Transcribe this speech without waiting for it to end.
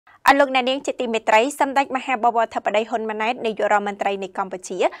អលោកអ្នកនាងជាទីមេត្រីសម្ដេចមហាបវរធិបតីហ៊ុនម៉ាណែតនាយករដ្ឋមន្ត្រីនៃកម្ពុ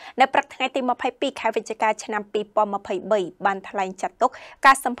ជានៅព្រឹកថ្ងៃទី22ខែវិច្ឆិកាឆ្នាំ2023បានថ្លែងចាត់ទុក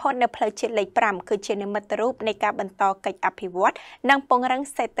ការសម្ពោធនៅផ្លូវជាតិលេខ5គឺជានិមិត្តរូបនៃការបន្តកិច្ចអភិវឌ្ឍនិងពង្រឹង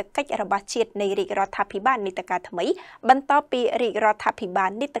សេដ្ឋកិច្ចរបស់ជាតិនៃរាជរដ្ឋាភិបាលនីតិកាលថ្មីបន្តពីរាជរដ្ឋាភិបាល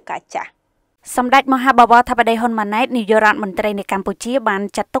នីតិកាលចាស់សម្ដេចមហាបវរធិបតីហ៊ុនម៉ាណែតនាយករដ្ឋមន្ត្រីនៃកម្ពុជាបាន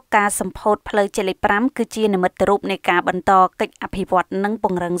ចាត់ទុកការសម្ពោធផ្លូវជាតិលេខ5គឺជានិមិត្តរូបនៃការបន្តកិច្ចអភិវឌ្ឍនិងព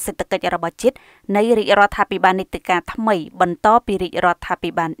ង្រឹងសេដ្ឋកិច្ចរបស់ជាតិនៃរាជរដ្ឋាភិបាលនីតិកាលថ្មីបន្តពីរាជរដ្ឋាភិ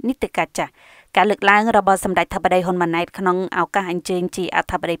បាលនីតិកាលចាស់ការលើកឡើងរបស់សម្ដេចធិបតីហ៊ុនម៉ាណែតក្នុងឱកាសអញ្ជើញជាអ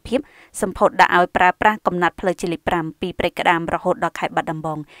ធិបតីភាពសម្ពោធដាក់ឲ្យប្រើប្រាស់កំណត់ផ្លូវជាតិលេខ5ពីព្រៃក្តាមរហូតដល់ខេត្តបាត់ដំប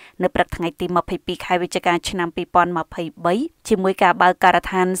ងនៅព្រឹកថ្ងៃទី22ខែវិច្ឆិកាឆ្នាំ2023ជាមួយការបើកការដ្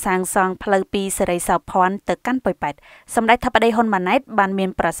ឋានសាងសង់ផ្លូវពីសេរីសោភ័ណ្ឌទៅកាន់ប៉ោយប៉ែតសម្ដេចធិបតីហ៊ុនម៉ាណែតបានមាន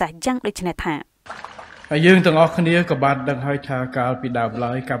ប្រសាសន៍យ៉ាងដូចនេះថាហើយយើងទាំងអស់គ្នាក៏បានដឹងហើយថាកាលពីដើម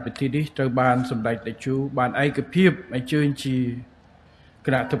ឡើយកម្មវិធីនេះត្រូវបានសម្ដេចតេជោបានឯកភាពអញ្ជើញជាគ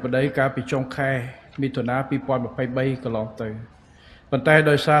ណៈធិបតីកាលពីចុងខែមិថុនា2023កន្លងទៅប៉ុន្តែ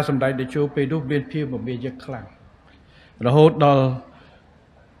ដោយសារសម្ដេចតេជោពេលនោះមានភាពមមាញឹកខ្លាំងរហូតដល់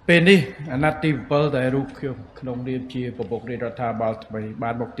ពេលនេះអាណត្តិទី7ដែលរូបខ្ញុំក្នុងនាមជាប្រមុខរាជរដ្ឋាភិបាលថ្មី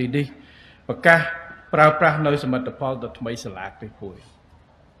បានមកទីនេះប្រកាសប្រើប្រាស់នៅសមិទ្ធផលដ៏ថ្មីស្រឡាកទី1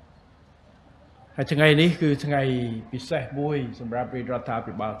ហើយថ្ងៃនេះគឺថ្ងៃពិសេសមួយសម្រាប់រាជរដ្ឋា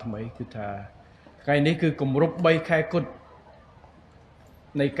ភិបាលថ្មីគឺថាថ្ងៃនេះគឺគម្រប់3ខែគត់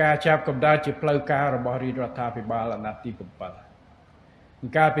នៃការចាប់កម្ដៅជាផ្លូវការរបស់រាជរដ្ឋាភិបាលអាណត្តិទី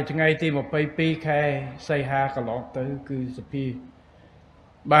7កាលពីថ្ងៃទី22ខែសីហាកន្លងទៅគឺសភា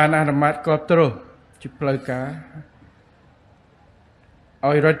បានអនុម័តគ្រប់គ្រងជាផ្លូវការ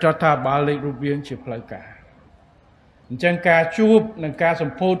ឲ្យរដ្ឋាភិបាលលេខរូបរាងជាផ្លូវការអញ្ចឹងការជួបនិងការស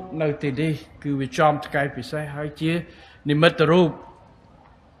ម្ពោធនៅទីនេះគឺវាចំថ្ងៃពិសេសហើយជានិមិត្តរូប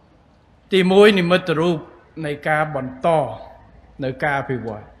ទី1និមិត្តរូបនៃការបន្តនៅការអភិវ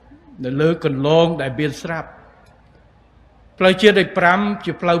ឌ្ឍនៅលើគន្លងដែលមានស្រាប់ផ្លូវជាតិលេខ5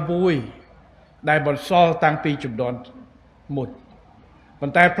ជាផ្លូវមួយដែលបន្សល់តាំងពីជំនាន់មុនប៉ុ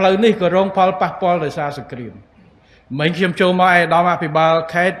ន្តែផ្លូវនេះក៏រងផលប៉ះពាល់ដោយសារសង្គ្រាមមិញខ្ញុំចូលមកឯកឧត្តមអភិបាល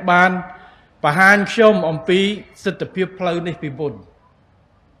ខេត្តបានបង្ហាញខ្ញុំអំពីសិទ្ធិភាពផ្លូវនេះពីមុន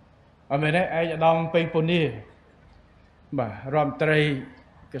អមែនទេឯកឧត្តមពេញពនីបាទរដ្ឋមន្ត្រី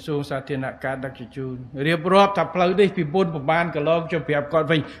ក្រសួងសាធារណការដឹកជញ្ជូនរៀបរាប់ថាផ្លូវនេះពីមុនប្រហែលកន្លងខ្ញុំប្រាប់គាត់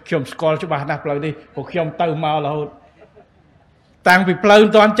វិញខ្ញុំស្គាល់ច្បាស់ណាស់ផ្លូវនេះព្រោះខ្ញុំទៅមករហូតតាំងពីផ្លូវមិ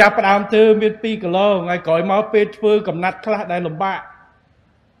នទាន់ចាប់ផ្ដើមធ្វើមាន2គីឡូហើយក្រោយមកពេលធ្វើកំណាត់ខ្លះដែលលំបាក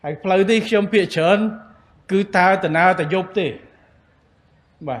ហើយផ្លូវនេះខ្ញុំភាកច្រើនគឺតើដំណើរតែយប់ទេ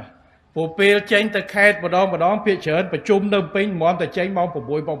បាទព្រោះពេលចេញទៅខេត្តម្ដងភាកច្រើនប្រជុំនៅពេញហ្មងតែចេញម៉ោង6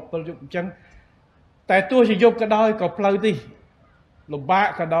ម៉ោង7យប់អញ្ចឹងតែទោះជាយប់ក៏ដោយក៏ផ្លូវនេះលំបាក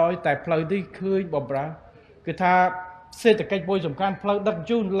ក៏ដោយតែផ្លូវនេះឃើញបំរើគឺថាសេដ្ឋកិច្ចមួយសំខាន់ផ្លូវដឹកជញ្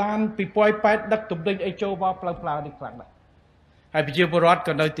ជូនឡានពីប៉ោយប៉ែតដឹកទំនិញអីចូលមកផ្លូវនេះខ្លាំងណាស់ហើយប្រជាពលរដ្ឋ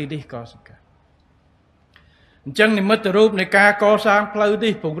ក៏នៅទីនេះក៏សំខាន់អញ្ចឹងនិមិត្តរូបនៃការកសាងផ្លូវ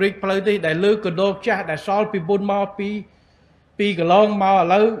នេះពង្រីកផ្លូវនេះដែលលើកណ្ដោចាស់ដែលសល់ពីមុនមកពី2គីឡូមកឥ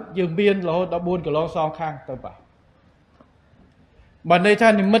ឡូវយើងមានរហូតដល់4គីឡូសងខាងទៅបាទបើន័យថា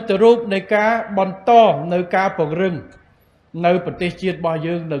និមិត្តរូបនៃការបន្តនៅការពង្រឹងនៅប្រទេសជាតិរបស់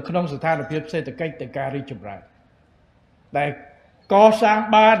យើងនៅក្នុងស្ថានភាពសេដ្ឋកិច្ចទៅការរីកចម្រើនដែលកសាង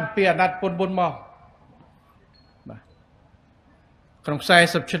បានពីអាណត្តិមុនមកបាទក្នុង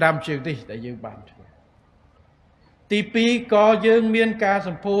40ឆ្នាំជាងនេះដែលយើងបានធ្វើទី2ក៏យើងមានការស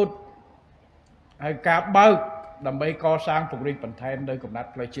ម្ពោធហើយការបើកដើម្បីកសាងពង្រីកបន្ថែមនៅកំណត់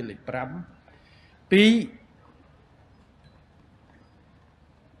ផ្លូវជាតិលេខ5ពី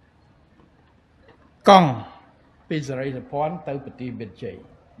កង់ពីសេរីសភ័ណ្ឌទៅប្រទីមានជ័យ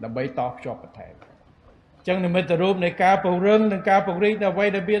ដើម្បីតភ្ជាប់បន្ថែមអញ្ចឹងនិមិត្តរូបនៃការពង្រឹងនិងការពង្រីកនៅអ្វី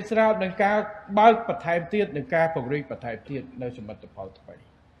ដែលមានស្រាប់និងការបើកបន្ថែមទៀតនិងការពង្រីកបន្ថែមទៀតនៅសមិទ្ធផលថ្មី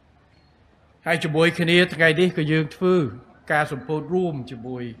ហើយជាមួយគ្នាថ្ងៃនេះក៏យើងធ្វើការសម្ពោធរួមជា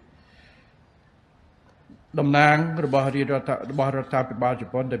មួយតំណាងរបស់រដ្ឋាភិបាលជ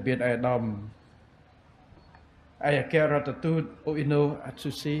ប៉ុនដែលមានឯកឧត្តមឯកអគ្គរដ្ឋទូតអូអ៊ីណូអា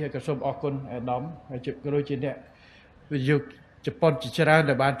ស៊ូស៊ីហើយក៏សូមអរគុណឯកឧត្តមហើយក៏ដូចជាអ្នកវិទ្យុជប៉ុនជាច្រើន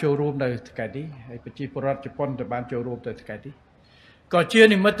ដែលបានចូលរួមនៅថ្ងៃនេះហើយប្រជាពលរដ្ឋជប៉ុនដែលបានចូលរួមទៅថ្ងៃនេះក៏ជា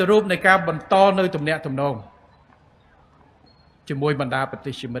និមិត្តរូបនៃការបន្តនៅទំនាក់ទំនងជាមួយបណ្ដាប្រ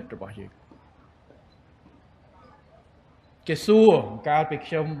ទេសជាមិត្តរបស់យើងគេសួរកាលពី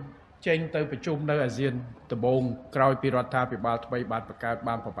ខ្ញុំចេញទៅប្រជុំនៅអាស៊ានដំបូងក្រោយពីរដ្ឋាភិបាលថ្មីបានបង្កើត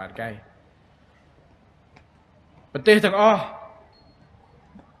បានប្រហែលខែប្រទេសទាំងអស់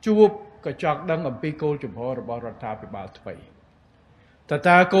ជួបក៏ចង់ដឹងអំពីគោលជំហររបស់រដ្ឋាភិបាលថ្មី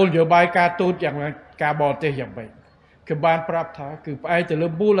តើគោលនយោបាយការទូតយ៉ាងការបរទេសយ៉ាងម៉េចគឺបានប្រាប់ថាគឺផ្អែកទៅលើ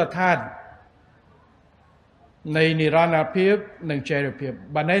មូលដ្ឋាននៃនិរន្តរភាពនិងចីរភាព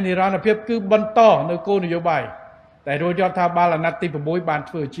បានន័យនិរន្តរភាពគឺបន្តនៅគោលនយោបាយតែរដ្ឋាភិបាលអាណត្តិទី6បាន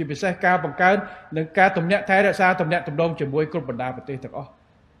ធ្វើជាពិសេសការបង្កើននិងការទំនាក់ថែរក្សាទំនាក់ទំនងជាមួយគ្រប់បណ្ដាប្រទេសទាំងអស់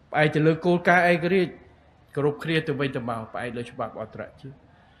ផ្អែកទៅលើគោលការណ៍ឯករាជ្យគោរពគ្នាទៅវិញទៅមកផ្អែកលើច្បាប់អន្តរជាតិ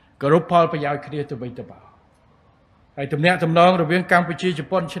គោរពផលប្រយោជន៍គ្នាទៅវិញទៅមកហើយទំនាក់ទំនងរវាងកម្ពុជាជ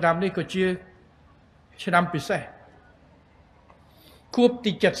ប៉ុនឆ្នាំនេះក៏ជាឆ្នាំពិសេសខួប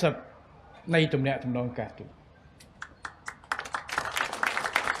ទី70នៃទំនាក់ទំនងការទូត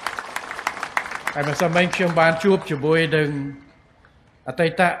ហើយម្សិលមិញខ្ញុំបានជួបជាមួយនឹងអតី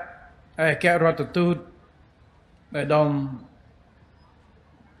តឯករដ្ឋទូតម្ដង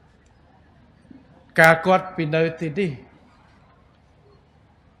ការគាត់ពីនៅទីនេះ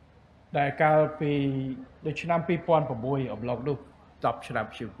ដែលកាលពីនៅឆ្នាំ2006អំឡុងនោះ10ឆ្នាំ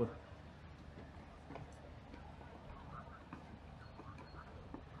ជាមុន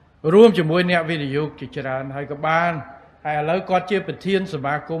រួមជាមួយអ្នកវិនិយោគជាច្រើនហើយក៏បានហើយឥឡូវគាត់ជាប្រធានស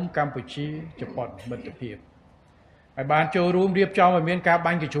មាគមកម្ពុជាជប៉ុនមិត្តភាពហើយបានចូលរួមរៀបចំឲ្យមានការ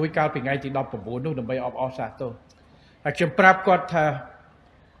បាញ់កញ្ជួយកាលពីថ្ងៃទី19នោះដើម្បីអបអរសាទរហើយខ្ញុំប្រាប់គាត់ថា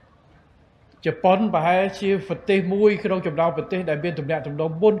ជប៉ុនប្រហែលជាប្រទេសមួយក្នុងចំណោមប្រទេសដែលមានទំនាក់ទំនង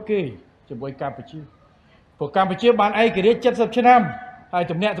មុនគេជាមួយកម្ពុជាព្រោះកម្ពុជាបានឯករាជ្យ70ឆ្នាំហើយ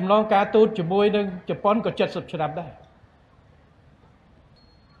ទំនាក់ទំនងការទូតជាមួយនឹងជប៉ុនក៏70ឆ្នាំដែរ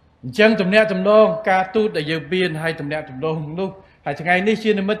អញ្ចឹងទំនាក់ទំនងការទូតដែលយើងមានហើយទំនាក់ទំនងនោះហើយថ្ងៃនេះ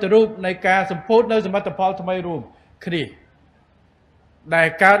ជានិមិត្តរូបនៃការសម្ពោធនៅសមិទ្ធផលថ្មីរួមគ្នាដែល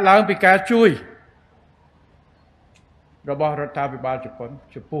កើតឡើងពីការជួយរបស់រដ្ឋាភិបាលជប៉ុន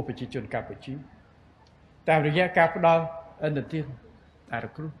ចំពោះប្រជាជនកម្ពុជាតាមរយៈការផ្ដល់ឥណទានអនុ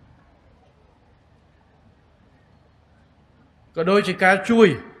គ្រោះក៏ដូចជាការជួយ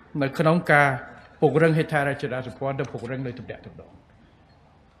នៅក្នុងការពង្រឹងហេដ្ឋារចនាសម្ព័ន្ធនិងពង្រឹងនៅទំនាក់ទំនង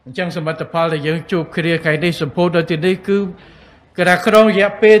អញ្ចឹងសមិទ្ធផលដែលយើងជួបគ្នាថ្ងៃនេះសម្ពោធនៅទីនេះគឺក្នុងរយៈ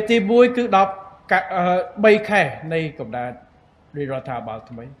ពេលទី1គឺ3ខែនៃកម្ដៅរដ្ឋាភិបាល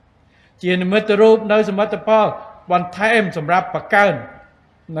ថ្មីជានិមិត្តរូបនៅសមិទ្ធផលបន្ថែមសម្រាប់បង្កើន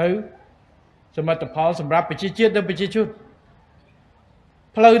នៅសមិទ្ធផលសម្រាប់ប្រជាជាតិនិងប្រជាជន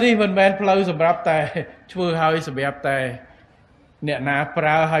ផ្លូវនេះមិនមែនផ្លូវសម្រាប់តែធ្វើឲ្យសម្រាប់តែអ្នកណាប្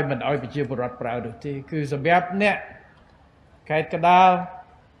រើឲ្យមិនឲ្យប្រជាពលរដ្ឋប្រើនោះទេគឺសម្រាប់អ្នកខេត្តកណ្ដាល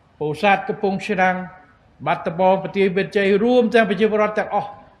ពោធិ៍សាត់កំពង់ឆ្នាំងបាត់ដំបងបន្ទាយមានជ័យរួមទាំងប្រជាពលរដ្ឋទាំងអស់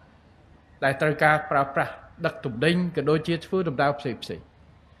ដែលត្រូវការប្រើប្រាស់ដឹកទំនិញក៏ដូចជាធ្វើដំណើរផ្សេង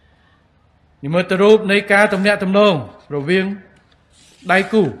និមិត្តរូបនៃការទំនាក់ទំនងរវាងដៃ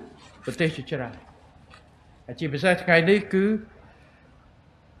គូប្រទេសជាច្រើនហើយជាពិសេសថ្ងៃនេះគឺ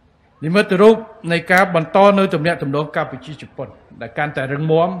និមិត្តរូបនៃការបន្តនៅទំនាក់ទំនងកម្ពុជាជប៉ុនដែលកាន់តែរឹង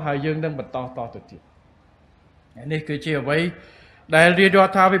មាំហើយយើងនឹងបន្តតទៅទៀតហើយនេះគឺជាអ្វីដែលរាជរ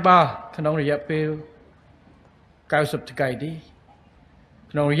ដ្ឋាភិបាលក្នុងរយៈពេល90ថ្ងៃនេះ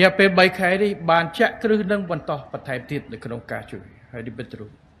ក្នុងរយៈពេល3ខែនេះបានចាក់គ្រឹះនិងបន្តបន្ថែមទៀតនៅក្នុងការជួយហើយនិមិត្តរូ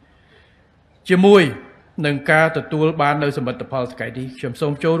បជាមួយនឹងការទទួលបាននៅសមិទ្ធផលថ្ងៃនេះខ្ញុំសូ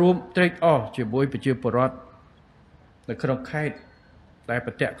មចូលរួមត្រេកអរជាមួយប្រជាពលរដ្ឋនៅក្នុងខេត្តដែល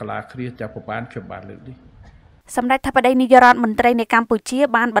ប្រតិកលាគ្នាទាំងប្របានខ្ញុំបានលើកនេះសម្ដេចអធិបតីនាយករដ្ឋមន្ត្រីនៃកម្ពុជា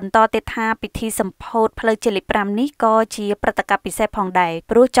បានបន្តទៀតថាពិធីសម្ពោធផ្លូវជាតិលេខ5នេះក៏ជាព្រឹត្តិការណ៍ពិសេសផងដែរ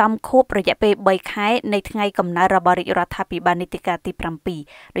ព្រោះចំខួបរយៈពេល3ខែនៃថ្ងៃកំណើតរបស់រាជរដ្ឋាភិបាលនីតិកាលទី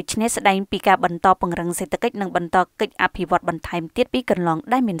7ដូច្នេះស្ដែងពីការបន្តពង្រឹងសេដ្ឋកិច្ចនិងបន្តកិច្ចអភិវឌ្ឍបន្ថែមទៀតពីកន្លង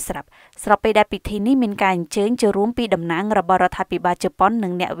ដែលមានស្របពេលដែលពិធីនេះមានការអញ្ជើញចូលរួមពីតំណាងរបស់រដ្ឋាភិបាលជប៉ុននិ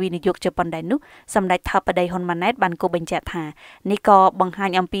ងអ្នកវិនិយោគជប៉ុនដែរនោះសម្ដេចអធិបតីហ៊ុនម៉ាណែតបានគូបញ្ជាក់ថានេះក៏បង្ហាញ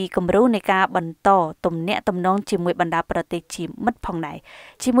អំពីគំរូនៃការបន្តទំនាក់ទំនងជាមួយបណ្ដាប្រទេសជាមិត្តផងដែរ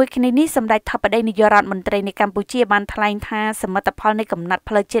ជាមួយគ្នានេះសម្ដេចអធិបតីនាយករដ្ឋមន្ត្រីនៃកម្ពុជាបានថ្លែងថាសមិទ្ធផលនៃកំណត់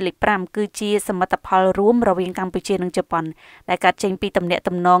ផ្លូវជាតិលេខ5គឺជាសមិទ្ធផលរួមរវាងកម្ពុជានិងជប៉ុនដែលកើតចេញពីទំនាក់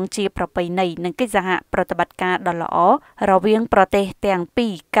ទំនងជាប្រពៃណីនិងកិច្ចសហប្រតិបត្តិការដ៏ល្អរវាងប្រទេសទាំងពី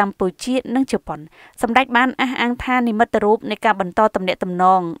រកម្ពុជានិងជប៉ុនសម្ដេចបានអះអាងថានិមិត្តរូបនៃការបន្តទំនាក់ទំន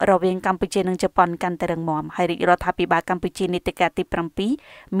ងរវាងកម្ពុជានិងជប៉ុនកាន់តែរឹងមាំហើយរាជរដ្ឋាភិបាលកម្ពុជានីតិកាលទី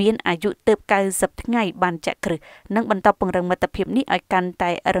7មានអាយុទើប90ថ្ងៃបានចាក់គ្រឹះនិងបន្តពង្រឹងមិត្តភាពនេះឲ្យកាន់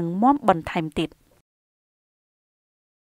តែរឹងមាំបន្ថែមទៀត